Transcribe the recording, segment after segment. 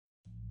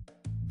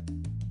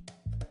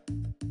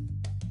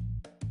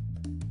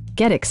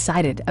Get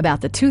excited about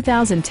the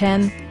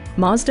 2010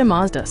 Mazda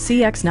Mazda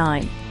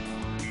CX-9.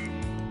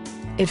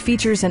 It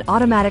features an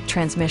automatic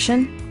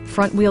transmission,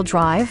 front-wheel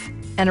drive,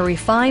 and a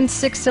refined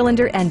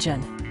 6-cylinder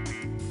engine.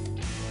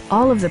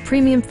 All of the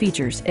premium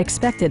features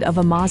expected of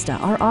a Mazda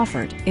are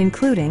offered,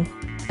 including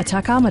a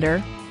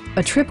tachometer,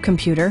 a trip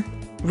computer,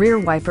 rear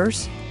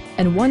wipers,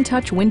 and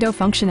one-touch window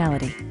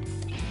functionality.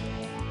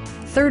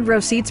 Third-row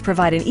seats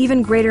provide an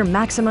even greater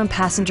maximum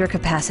passenger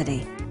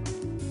capacity.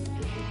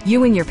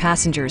 You and your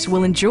passengers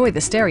will enjoy the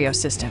stereo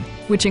system,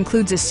 which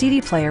includes a CD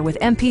player with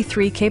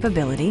MP3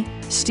 capability,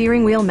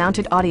 steering wheel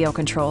mounted audio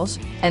controls,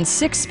 and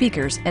 6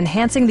 speakers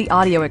enhancing the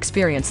audio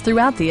experience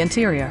throughout the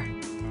interior.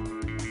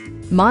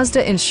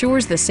 Mazda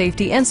ensures the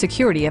safety and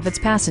security of its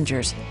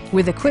passengers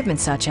with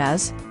equipment such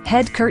as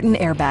head curtain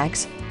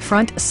airbags,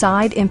 front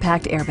side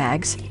impact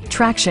airbags,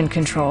 traction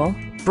control,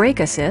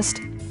 brake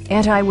assist,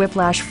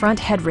 anti-whiplash front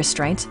head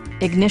restraints,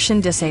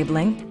 ignition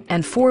disabling,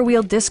 and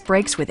 4-wheel disc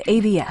brakes with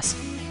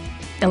ABS.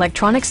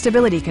 Electronic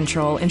stability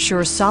control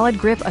ensures solid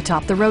grip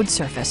atop the road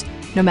surface,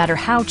 no matter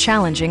how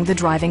challenging the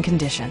driving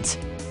conditions.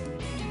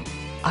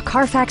 A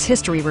Carfax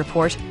history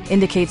report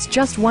indicates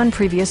just one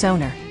previous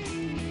owner.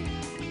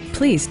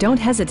 Please don't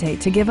hesitate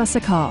to give us a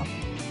call.